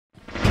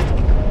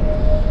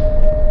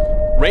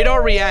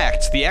Radar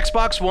React, the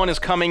Xbox One is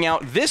coming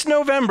out this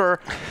November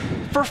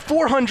for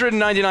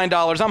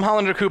 $499. I'm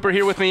Hollander Cooper.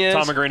 Here with me is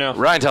Tom Magrino.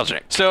 Ryan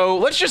Telchnik. So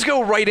let's just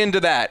go right into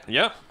that.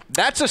 Yep.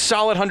 That's a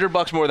solid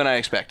 $100 more than I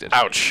expected.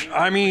 Ouch.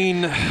 I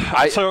mean, go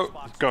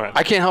ahead.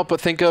 I can't help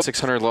but think of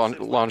 600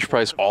 launch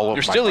price all of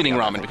You're still eating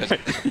ramen because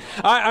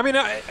I mean,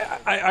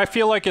 I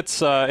feel like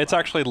it's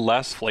actually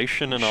less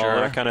inflation and all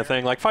that kind of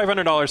thing. Like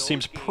 $500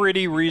 seems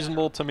pretty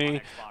reasonable to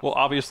me. We'll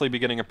obviously be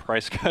getting a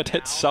price cut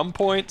at some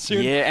point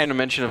soon. Yeah, and a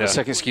mention of a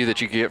second SKU that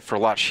you can get for a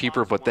lot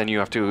cheaper, but then you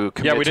have to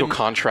commit to a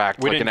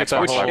contract like an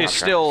Xbox Live which is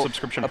still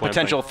subscription a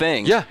potential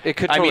thing. Yeah, it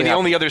could totally I mean, the happen.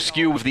 only other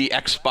SKU was the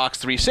Xbox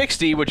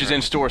 360, which is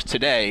in stores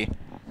today.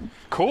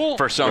 Cool.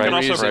 For some you can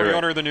reason. also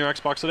pre-order the new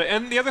Xbox today.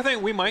 And the other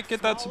thing, we might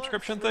get that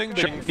subscription thing.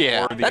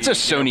 Yeah, that's a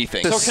Sony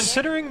thing. So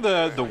considering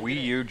the Wii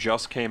U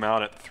just came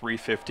out at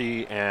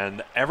 $350,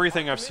 and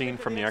everything I've seen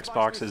from the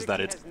Xbox is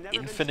that it's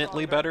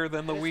infinitely better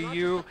than the Wii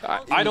U,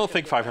 I don't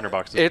think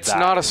 $500 is It's that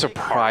not a hard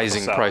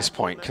surprising to sell. price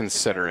point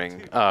considering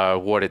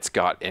what it's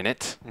got in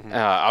it.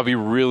 I'll be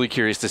really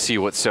curious to see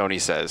what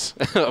Sony says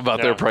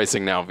about their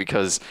pricing now,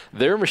 because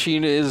their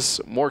machine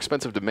is more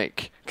expensive to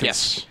make.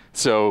 Yes.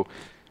 So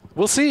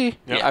we'll see.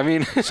 Yep. I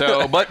mean,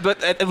 so, but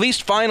at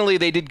least finally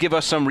they did give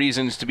us some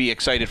reasons to be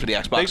excited for the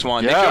Xbox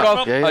One. yeah. They showed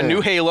off Yeah. a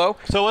new Halo,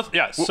 So let's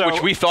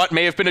which we thought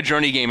may have been a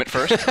Journey game at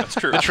first. That's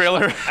true. The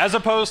trailer. As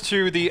opposed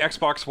to the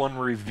Xbox One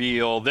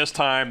reveal, this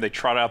time they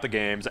trot out the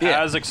games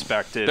as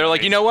expected. They're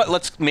like, you know what?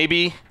 Let's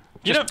maybe.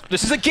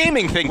 This is a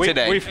gaming thing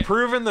today. We've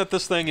proven that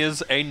this thing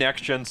is a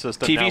next-gen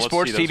system. Now TV let's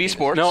sports, see those TV games.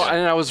 sports. no,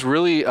 and I was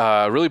really,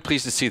 really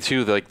pleased to see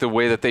too, like the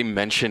way that they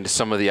mentioned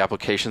some of the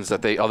applications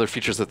that other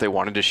features that they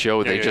wanted to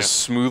show. They just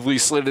smoothly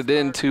slid it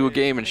into a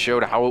game and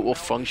showed how it will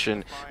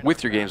function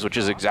with your games, which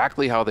is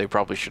exactly how they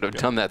probably should have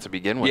done that to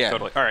begin with. Yeah.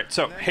 Totally. All right,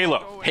 so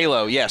Halo.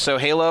 Halo, yeah. So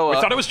Halo. We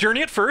thought it was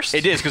Journey at first.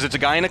 It is, because it's a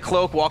guy in a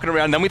cloak walking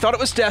around. Then we thought it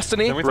was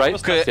Destiny. Then we thought it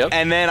was Destiny. Yep.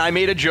 And then I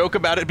made a joke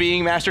about it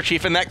being Master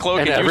Chief in that cloak,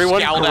 And you everyone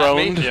scowled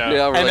groaned. at me.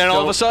 Yeah. we're And then like,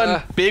 all of a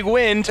sudden, big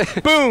wind,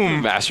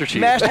 boom, Master Chief.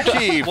 Master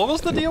Chief. What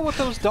was the deal with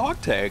those dog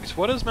tags?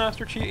 What is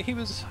Master Chief?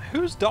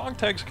 Whose dog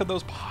tags could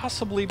those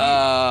possibly be?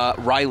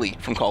 Riley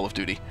from Call of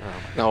Duty.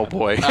 Oh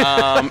boy.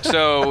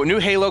 So new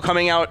Halo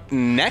coming out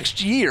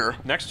next year,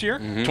 Next year?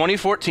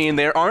 2014.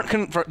 They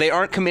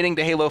aren't committing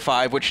to Halo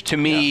 5, which to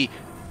me,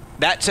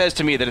 that says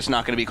to me that it's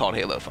not going to be called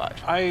Halo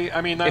 5. I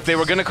mean, that's, If they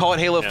were going to call it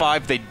Halo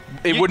 5,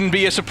 it wouldn't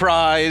be a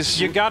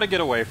surprise. You got to get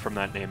away from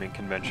that naming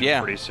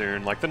convention pretty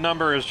soon. Like, the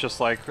number is just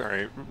like, all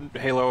right,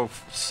 Halo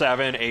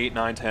 7, 8,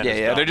 9, 10. Yeah, is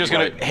yeah. done. They're just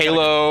going to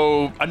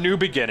Halo a new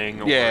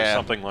beginning or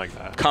something like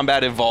that.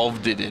 Combat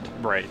Evolved did it.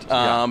 Right.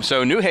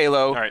 So new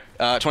Halo, All right.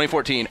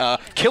 2014.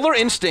 Killer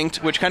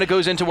Instinct, which kind of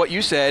goes into what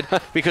you said,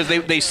 because they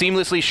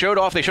seamlessly showed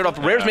off. They showed off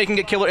Rare's making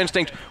a Killer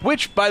Instinct,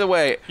 which, by the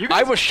way,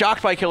 I was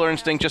shocked by Killer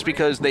Instinct just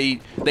because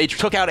they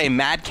took out a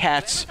Mad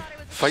Catz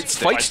fight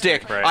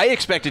stick. Right. I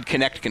expected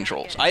Kinect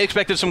controls. I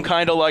expected some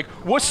kind of like,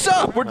 what's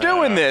up? We're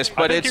doing this.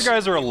 But I think you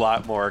guys are a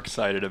lot more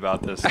excited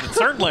about this.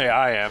 Certainly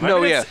I am. No,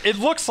 I mean, yeah. It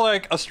looks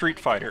like a Street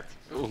Fighter.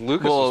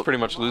 Lucas was pretty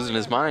much losing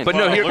his mind. But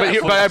Well,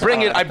 but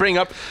I bring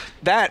up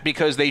that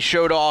because they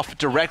showed off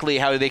directly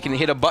how they can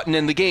hit a button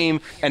in the game,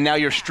 and now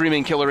you're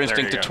streaming Killer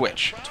Instinct to go.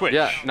 Twitch. Twitch.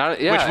 Yeah,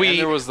 Which and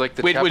there was like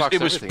the chat box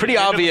it was and pretty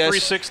everything.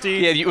 obvious. 360.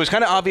 Yeah, it was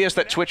kind of obvious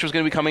that Twitch was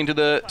going to be coming to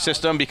the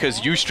system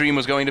because Ustream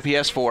was going to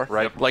PS4.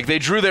 Right. Like they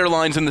drew their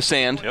lines in the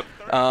sand. Yep.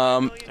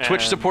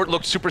 Twitch support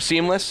looked super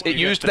seamless. It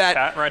You used get the that.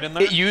 chat right in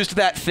there? It used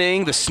that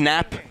thing, the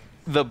snap.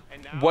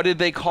 What did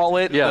they call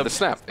it? Yeah, the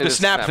snap. It The is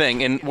snap snap.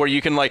 thing, and where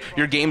you can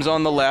your game's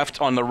on the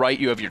left, on the right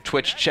you have your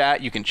Twitch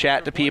chat. You can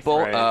chat to people.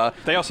 Right.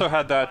 They also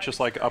had that just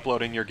like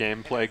uploading your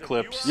gameplay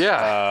clips.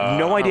 Yeah.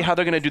 No idea how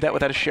they're going to do that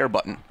without a share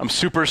button. I'm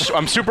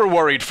super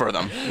worried for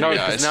them. No,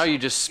 guys. because now you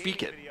just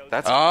speak it.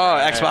 That's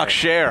Xbox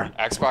Share.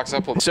 Xbox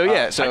upload. So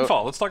yeah,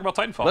 Titanfall. Let's talk about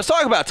Titanfall. let's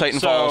talk about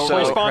Titanfall. So,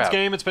 Respawn's crap.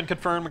 game, it's been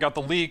confirmed. We got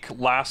the leak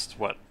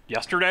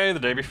yesterday, the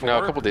day before?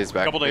 No, a couple days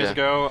back. A couple days Yeah.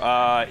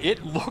 ago.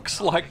 It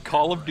looks like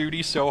Call of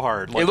Duty so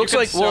hard. It looks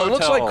like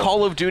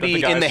Call of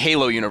Duty in the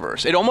Halo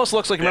universe. It almost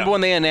looks like remember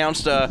when they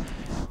announced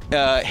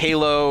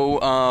Halo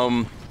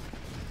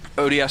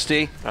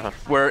ODST,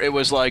 where it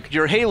was like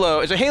your Halo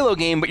is a Halo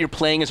game, but you're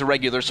playing as a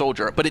regular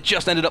soldier, but it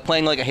just ended up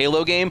playing like a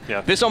Halo game.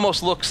 Yeah. This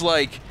almost looks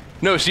like.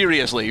 No,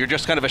 seriously, you're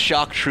just kind of a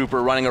shock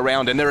trooper running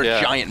around, and they're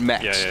giant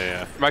mechs.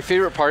 Yeah. My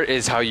favorite part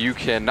is how you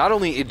can not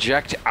only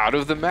eject out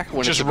of the mech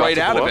when Just it's about right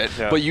to out blow of up,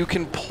 it. but you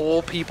can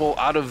pull people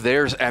out of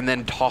theirs and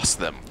then toss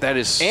them. That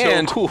is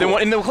And so cool. then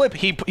in the clip,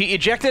 he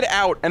ejected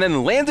out and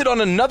then landed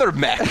on another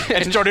mech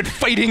and started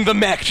fighting the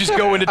mech, just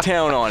going to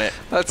town on it.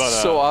 That's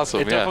so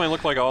awesome. It definitely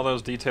looked like all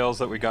those details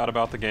that we got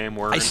about the game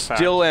were. I in fact,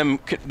 still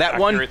am that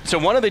one. accurate. So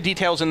one of the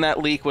details in that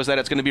leak was that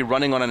it's going to be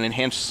running on an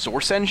enhanced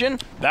source engine.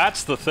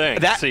 That's the thing.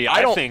 That See,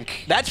 I don't think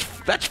that's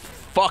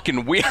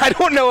fucking weird. I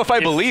don't know if I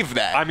believe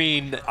that. I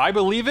mean, I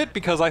believe it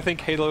because I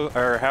think Halo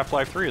or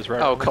Half-Life 3 is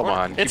right. Oh, come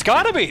on. It's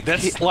got to be.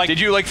 That's like. Did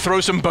you like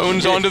throw some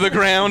bones onto the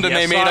ground and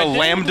Yes, they made I a did.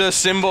 lambda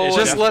symbol?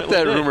 Just let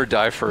that rumor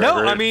die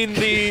forever. No, I mean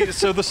the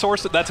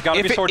source that's got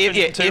to be Source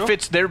Engine 2. If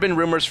it's there have been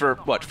rumors for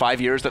what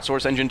 5 years that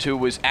Source Engine 2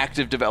 was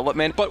active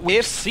development, but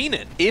we've seen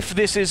it. If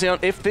this is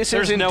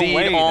There's no indeed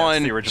way that's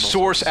on the original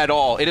Source at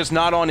all, it is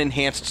not on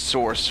enhanced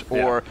Source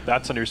or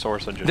that's a new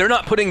Source Engine. they're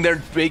not putting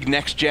their big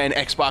next gen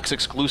Xbox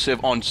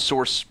exclusive on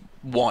Source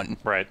 1.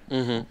 Right.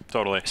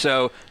 Totally.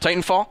 So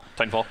Titanfall.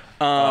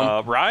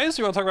 Rise?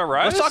 You want to talk about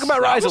Rise? Let's talk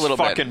about Rise a little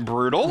bit. Fucking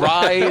brutal.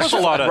 Rise. There was a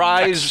lot of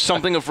Rise.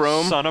 Something of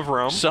Rome. Son of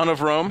Rome. Son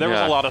of Rome. There was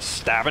a lot of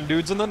stabbing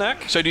dudes in the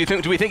neck. So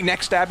do we think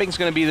neck stabbing is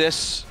going to be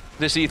this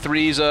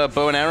E3's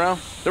bow and arrow?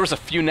 There was a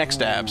few neck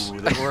stabs. Ooh,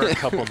 there were a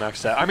couple neck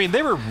stabs. I mean,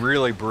 they were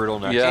really brutal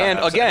neck stabs.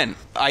 And again,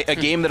 a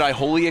game that I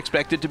wholly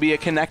expected to be a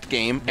Kinect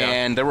game,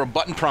 and there were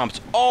button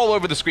prompts all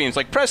over the screen. It's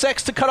like, press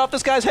X to cut off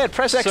this guy's head,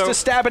 press X to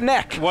stab a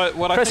neck,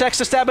 press X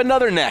to stab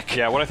another neck.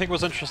 Yeah, what I think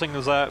was interesting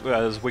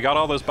was we got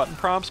all those button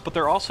prompts, but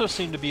there also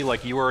seemed to be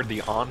like you are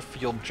the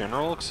on-field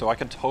general, so I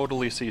can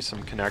totally see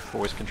some Kinect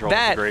voice control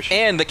integration.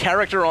 And the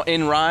character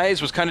in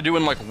Rise was kind of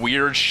doing like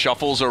weird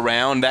shuffles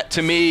around that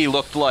to me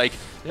looked like,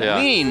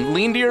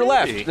 lean to your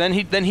left.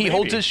 Then he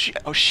holds his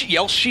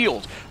yell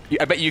shield.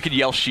 I bet you could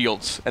yell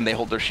shields and they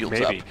hold their shields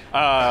up.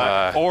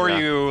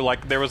 You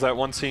like there was that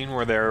one scene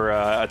where they're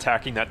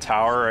attacking that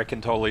tower. I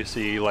can totally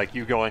see like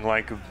you going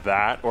like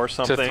that or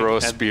something to throw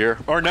a spear.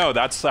 Or no,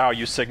 that's how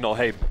you signal,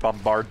 hey,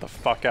 bombard the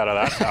fuck out of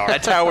that tower.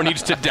 That tower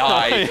needs to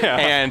die,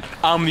 and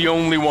I'm the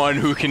only one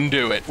who can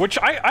do it. Which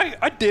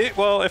I did.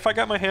 Well, if I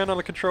got my hand on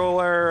the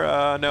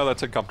controller, no,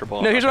 that's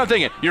uncomfortable. No, here's what I'm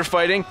thinking. You're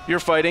fighting.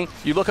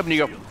 You look up and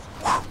you go.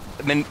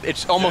 And then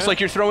it's almost like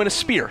you're throwing a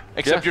spear,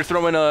 except you're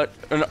throwing a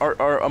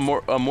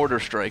mortar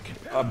strike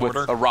with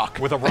a rock.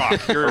 With a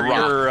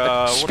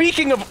rock.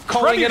 Speaking of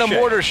calling it a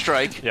mortar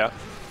strike,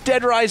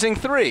 Dead Rising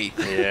 3.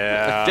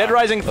 Yeah. Dead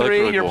Rising 3.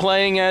 Really you're cool.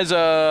 playing as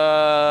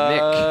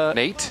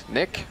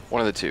Nick, one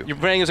of the two. You're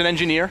playing as an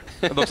engineer.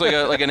 It looks like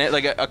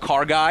a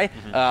car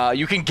guy.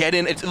 You can get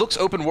in. It looks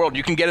open world.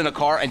 You can get in a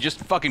car and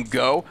just fucking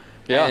go.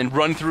 And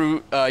run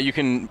through. You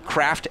can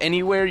craft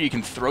anywhere. You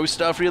can throw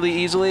stuff really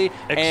easily.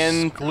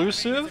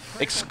 Exclusive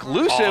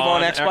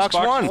on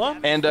Xbox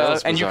One. And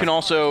you can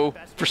also.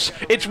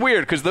 It's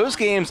weird because those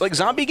games, like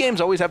zombie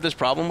games, always have this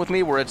problem with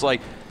me where it's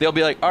like they'll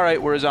be like, all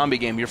right, we're a zombie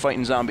game. You're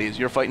fighting zombies.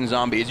 You're fighting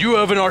zombies. You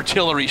have an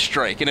artillery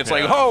strike, and it's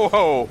like, ho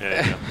ho.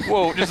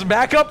 Whoa, just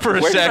back up for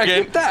a second. Where did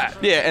I get that?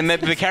 Yeah, and then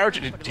the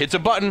character hits a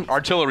button.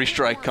 Artillery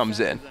strike comes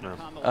in.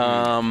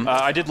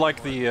 I did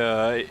like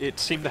it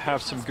seemed to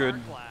have some good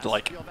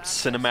like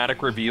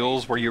cinematic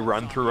reveals where you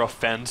run through a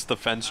fence, the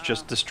fence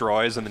just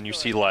destroys, and then you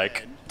see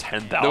like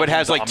 10,000. Though it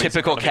has like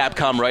typical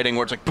Capcom writing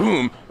where it's like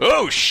boom,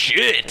 oh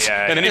shit,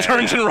 and then it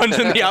turns and runs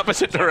in the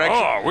opposite direction.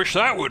 Oh, I wish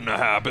that wouldn't have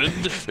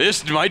happened.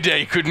 My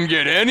day couldn't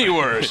get any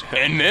worse,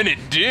 and then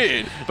it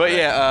did. But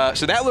yeah,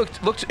 so that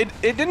looked it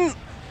didn't.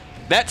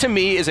 That to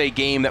me is a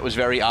game that was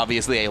very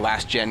obviously a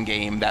last gen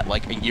game that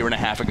like a year and a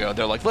half ago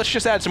they're like, let's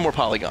just add some more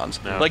polygons.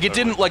 Like it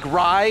didn't like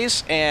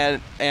Rise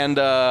and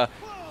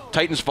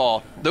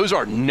Titanfall. Those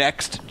are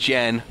next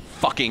gen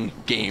fucking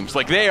games.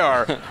 Like they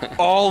are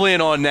all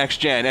in on next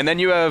gen. And then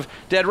you have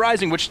Dead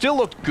Rising, which still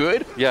looked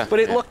good. But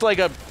it looked like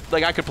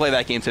I could play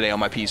that game today on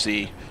my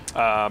PC.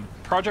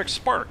 Project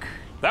Spark.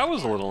 That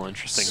was a little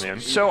interesting, man.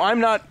 So I'm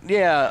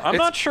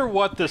not sure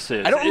what this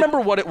is. I don't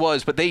remember what it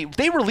was, but they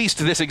released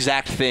this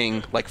exact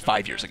thing like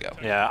 5 years ago.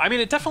 Yeah, I mean,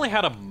 it definitely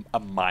had a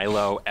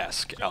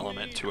Milo-esque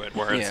element to it,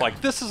 where it's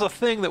like, this is a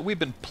thing that we've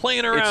been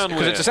playing around with.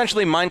 Because it's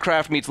essentially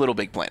Minecraft meets Little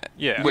Big Planet.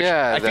 Yeah. Which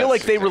I feel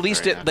like they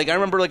released it, like I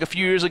remember like a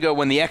few years ago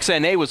when the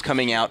XNA was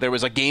coming out, there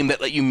was a game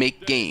that let you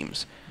make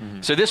games.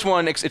 So this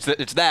one,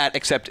 it's that,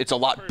 except it's a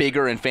lot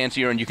bigger and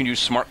fancier, and you can use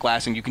smart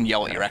glass and you can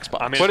yell at your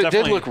Xbox. I mean, but it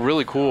did look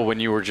really cool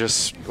when you were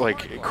just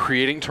like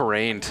creating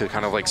terrain to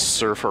kind of like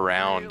surf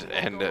around,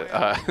 and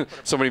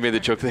somebody made the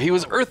joke that he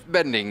was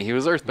earthbending.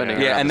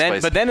 Yeah, and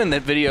then but then in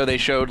that video they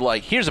showed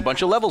like here's a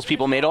bunch of levels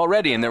people made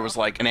already, and there was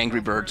like an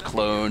Angry Birds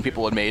clone.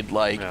 People had made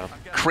like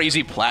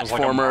crazy platformers. It was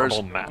like a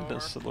Marble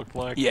Madness, it looked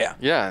like. Yeah.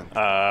 Yeah.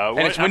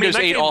 And it's Windows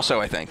 8 also,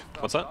 I think.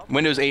 What's that?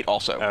 Windows 8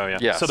 also. Oh yeah.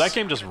 Yes. So that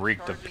game just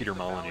reeked of Peter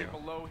Molyneux.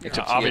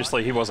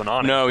 Obviously, he wasn't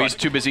on it. No, he's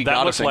too busy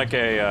That looks goddessing. like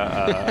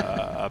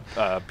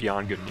a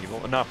Beyond Good and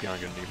Evil. Not Beyond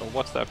Good and Evil.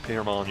 What's that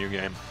Peter Molyneux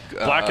game?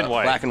 Black and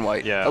White. Black and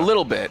White. Yeah. A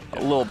little bit.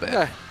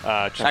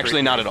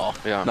 Actually, not at all.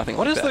 Yeah. Nothing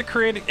What like is that. the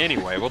creating?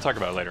 Anyway, we'll talk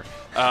about it later.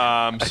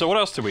 So what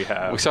else do we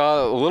have? We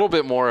saw a little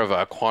bit more of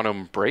a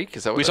Quantum Break.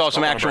 Is that what We saw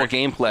some actual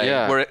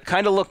gameplay where it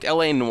kind of looked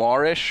LA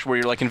Noir-ish, where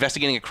you're like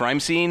investigating a crime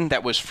scene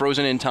that was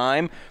frozen in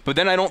time. But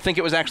then I don't think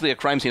it was actually a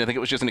crime scene. I think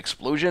it was just an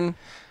explosion.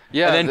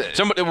 Yeah. And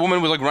then a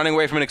woman was like running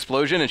away from an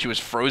explosion, and she was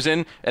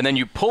frozen. And then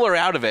you pull her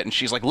out of it, and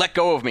she's like, "Let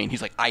go of me." And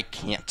he's like, "I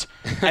can't."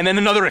 And then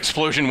another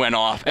explosion went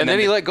off. And then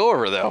he let go of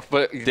her though.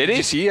 But did he?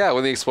 You see, yeah,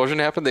 when the explosion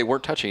happened, they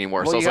weren't touching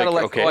anymore. Well, so you I was gotta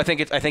like, let okay.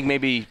 go. I think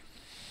maybe.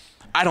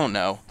 I don't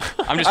know.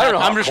 I'm just, I don't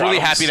know I'm just really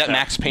qualms. happy that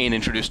Max Payne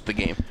introduced the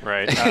game.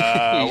 Right.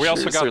 He We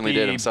also got certainly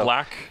did the himself.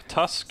 Black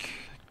Tusk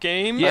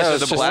game. Yeah, so it's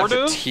the just Black- like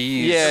a Ordo?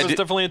 tease. Yeah, It was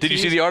definitely a did you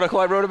see tease. the article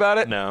I wrote about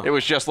it? No. It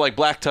was just like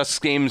Black Tusk's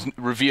games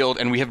revealed,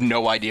 and we have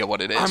no idea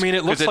what it is. I mean,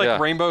 it looks like yeah.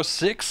 Rainbow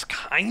Six,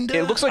 kind of.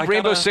 It looks like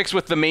Rainbow Six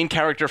with the main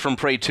character from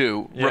Prey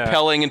 2 Yeah.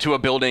 rappelling into a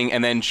building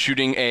and then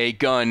shooting a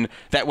gun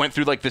that went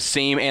through like the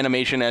same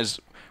animation as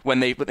when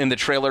they in the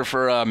trailer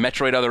for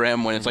Metroid Other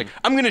M, when it's like,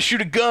 I'm gonna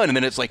shoot a gun, and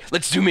then it's like,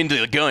 let's zoom into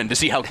the gun to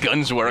see how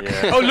guns work.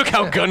 Yeah. Oh, look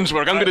how guns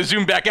work. I'm gonna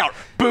zoom back out.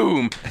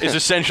 Boom is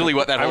essentially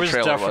what that I whole was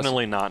trailer was.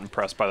 definitely not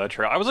impressed by that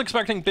trailer. I was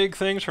expecting big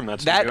things from that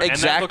That studio, and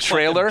exact looks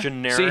trailer. Like a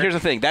generic, See, here's the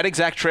thing. That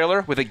exact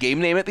trailer with a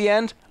game name at the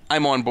end,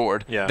 I'm on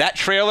board. Yeah. That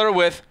trailer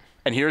with,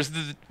 and here's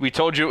the, we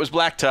told you it was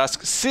Black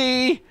Tusk.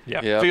 See,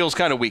 Yeah. Yeah. feels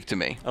kind of weak to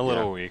me. a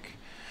little weak.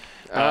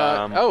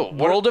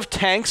 World of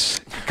Tanks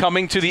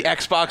coming to the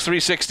Xbox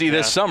 360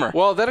 this summer.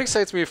 Well, that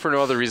excites me for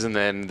no other reason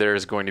than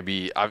there's going to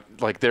be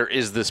like there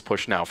is this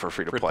push now for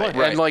free to play,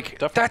 Free-to-play. and like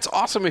Definitely. that's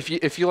awesome if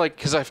you like,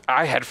 because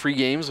I had free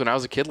games when I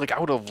was a kid. Like I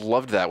would have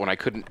loved that when I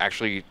couldn't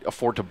actually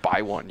afford to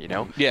buy one, you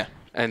know? Yeah.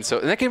 And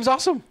that game's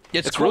awesome.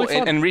 It's really cool.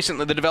 fun. And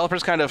recently, the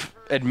developers kind of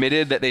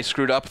admitted that they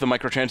screwed up the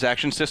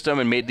microtransaction system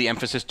and made the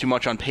emphasis too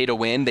much on pay to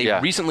win. They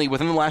recently,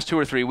 within the last 2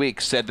 or 3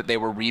 weeks, said that they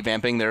were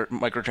revamping their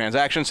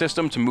microtransaction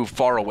system to move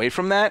far away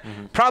from that.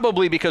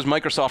 Probably because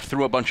Microsoft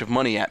threw a bunch of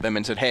money at them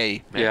and said,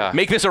 "Hey,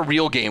 make this a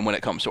real game when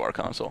it comes to our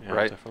console." Yeah,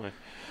 Right. Definitely.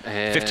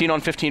 And 15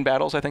 on 15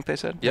 battles, I think they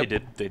said.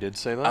 Yep. They did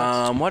say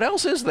that. What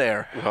else is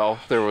there? Well,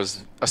 there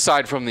was,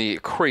 aside from the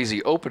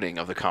crazy opening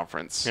of the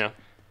conference, Yeah.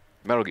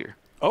 Metal Gear.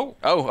 Oh.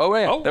 Oh,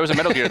 yeah. Oh. There was a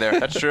Metal Gear there.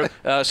 That's true.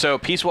 So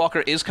Peace Walker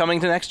is coming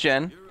to next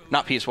gen.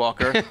 Not Peace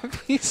Walker.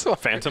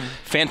 Phantom.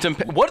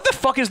 What the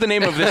fuck is the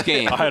name of this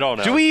game? I don't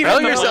know. Do we even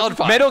Metal Gear know? Solid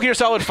 5. Metal Gear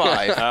Solid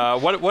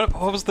 5. What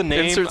was the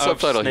name Insert of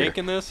subtitle Snake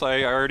here. in this?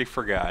 I already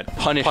forgot.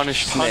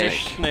 Punished Snake.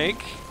 Punished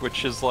Snake,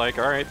 which is like,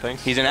 all right,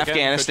 thanks. He's in again,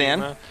 Afghanistan.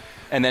 Kojima.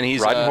 And then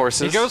he's Riding He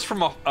horses. goes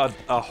from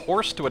a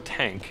horse to a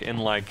tank in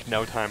like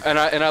no time. And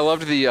I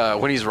loved the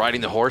when he's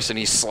riding the horse and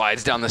he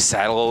slides down the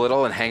saddle a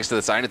little and hangs to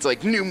the side. It's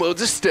like new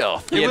modes of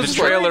stealth. Yeah, It the was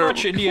trailer- very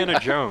much Indiana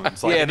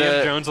Jones. Like Yeah,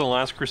 Indiana Jones and the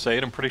Last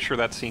Crusade. I'm pretty sure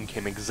that scene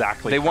came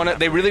exactly.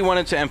 They really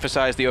wanted to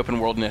emphasize the open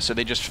worldness, so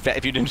they just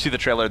if you didn't see the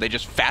trailer, they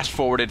just fast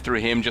forwarded through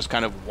him just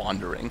kind of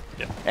wandering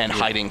and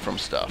hiding from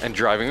stuff. And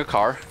driving a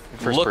car.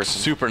 First looks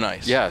person. super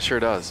nice. Yeah, sure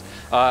does.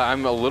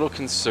 I'm a little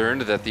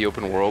concerned that the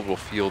open world will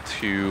feel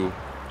too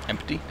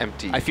Empty.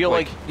 empty. I feel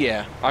like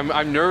yeah.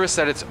 I'm nervous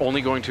that it's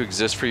only going to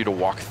exist for you to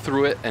walk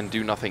through it and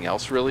do nothing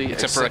else really,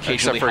 Except for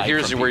occasionally hide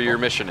here's from where your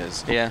people. mission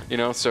is. Yeah. You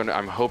know, so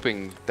I'm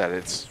hoping that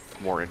it's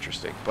more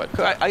interesting. But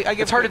I get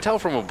it's hard to tell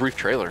from a brief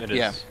trailer. It is.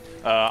 Yeah.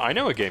 I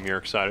know a game you're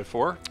excited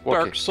for. What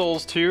Dark game?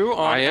 Souls 2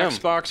 on I am.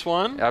 Xbox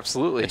One.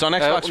 Absolutely. It's on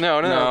Xbox?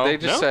 No. No. They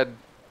just No? said.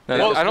 No, I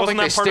don't wasn't think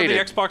they that part stated.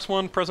 of the Xbox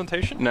One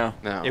presentation? No.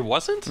 No. It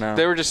wasn't? No.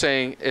 They were just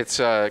saying it's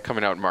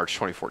coming out in March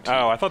 2014.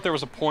 Oh, I thought there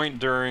was a point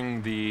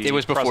during the It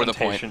was before the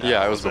point. presentation.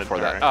 Yeah, Oh, it was before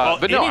that. All right.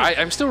 But no, Any-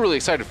 I'm still really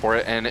excited for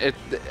it. And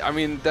I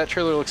mean, that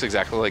trailer looks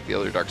exactly like the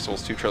other Dark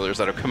Souls 2 trailers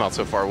that have come out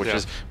so far, which Yeah.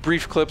 is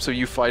brief clips of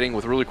you fighting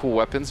with really cool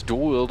weapons,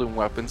 dual-wielding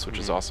weapons, which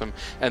is awesome,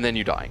 and then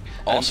you dying.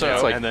 And Also-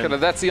 it's like, and then- kinda,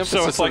 that's the emphasis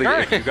So it's of like, the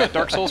all game. right, you got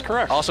Dark Souls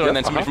correct. Also, and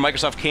then somebody from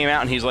Microsoft came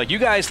out and he's like, "You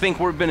guys think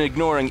we've been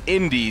ignoring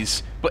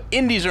indies, but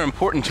indies are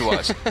important to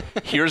us.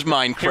 Here's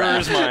Minecraft.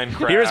 Here's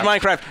Minecraft. Here's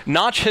Minecraft."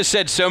 Notch has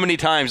said so many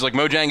times, like,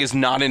 Mojang is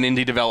not an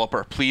indie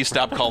developer. Please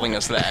stop calling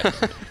us that.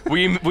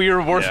 we are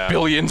worth Yeah.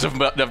 billions of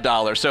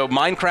dollars. So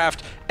Minecraft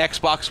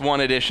Xbox One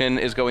edition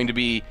is going to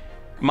be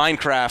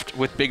Minecraft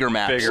with bigger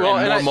maps Bigger. and Well,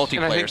 more I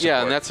multiplayer think, support.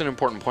 yeah, and that's an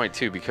important point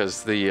too,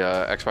 because the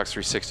Xbox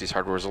 360's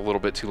hardware is a little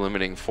bit too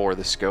limiting for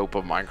the scope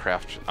of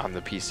Minecraft on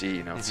the PC.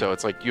 You know, so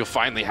it's like you'll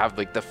finally have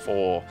like the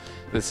full.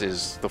 This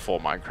is the full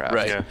Minecraft.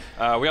 Right.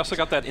 Yeah. We also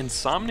got that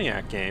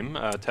Insomniac game.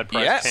 Ted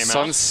Price Yes. came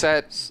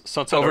Sunset. out.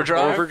 Sunset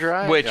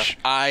Overdrive? which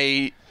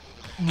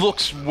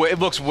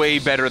looks way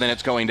better than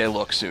it's going to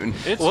look soon.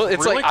 It's Well,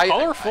 it's really like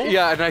colorful.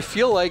 yeah, and I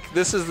feel like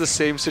this is the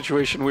same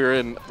situation we were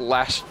in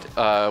last,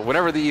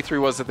 whenever the E3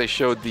 was that they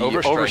showed the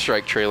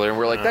Overstrike trailer, and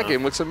we're like, that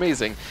game looks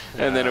amazing,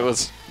 and then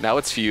now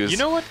it's Fuse. You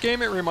know what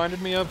game it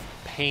reminded me of?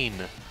 Pain.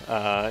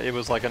 It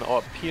was like an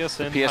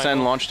PSN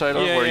PSN launch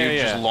title Yeah, where yeah, you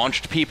yeah. just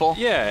launched people.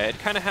 Yeah, it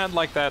kind of had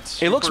like that.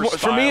 It looks super more,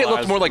 for me. It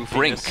looked stylized more like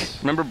Brink.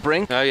 goofiness. Remember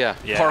Brink? Oh yeah.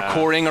 Yeah.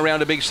 Parkouring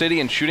around a big city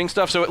and shooting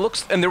stuff. So it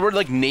looks, and there were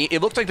like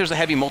it looked like there's a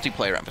heavy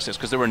multiplayer emphasis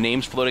because there were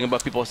names floating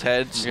above people's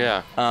heads.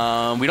 Yeah.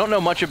 We don't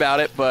know much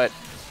about it, but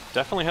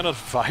Definitely had a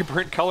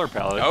vibrant color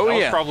palette. Oh, that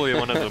was yeah. probably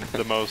one of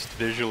the most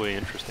visually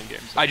interesting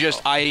games.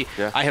 I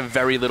Yeah. have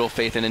very little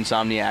faith in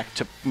Insomniac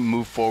to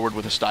move forward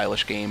with a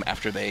stylish game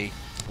after they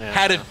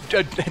had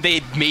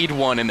they made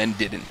one and then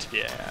didn't.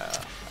 Yeah.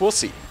 We'll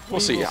see. We'll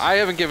see. I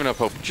haven't given up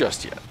hope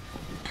just yet.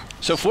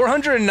 So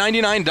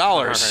 $499.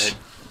 All right.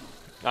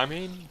 I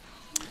mean,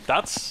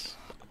 that's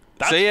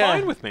That's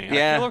fine with me.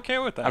 I feel okay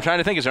with that. I'm trying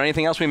to think, is there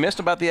anything else we missed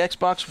about the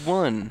Xbox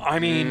One? I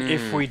mean,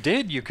 if we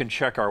did, you can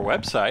check our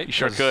website. You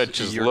sure could.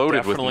 Just you're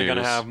loaded with definitely news.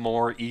 going to have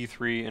more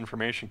E3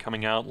 information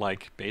coming out,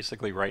 like,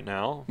 basically right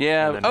now.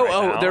 Yeah.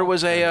 There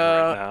was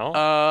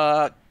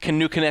a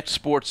Canoe Connect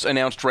Sports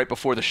announced right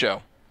before the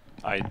show.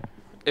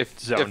 If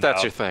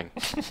that's your thing.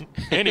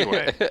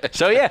 Anyway.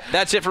 So yeah,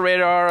 that's it for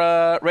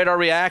Radar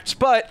Reacts.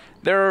 But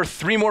there are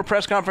 3 more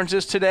press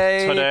conferences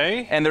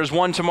today. And there's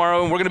one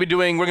tomorrow, and we're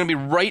gonna be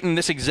right in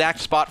this exact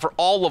spot for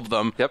all of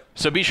them. Yep.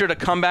 So be sure to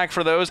come back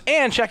for those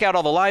and check out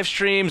all the live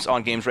streams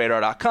on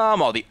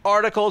GamesRadar.com, all the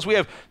articles. We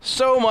have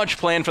so much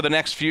planned for the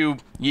next few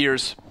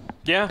years.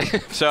 Yeah.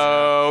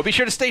 So be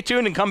sure to stay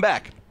tuned and come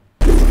back.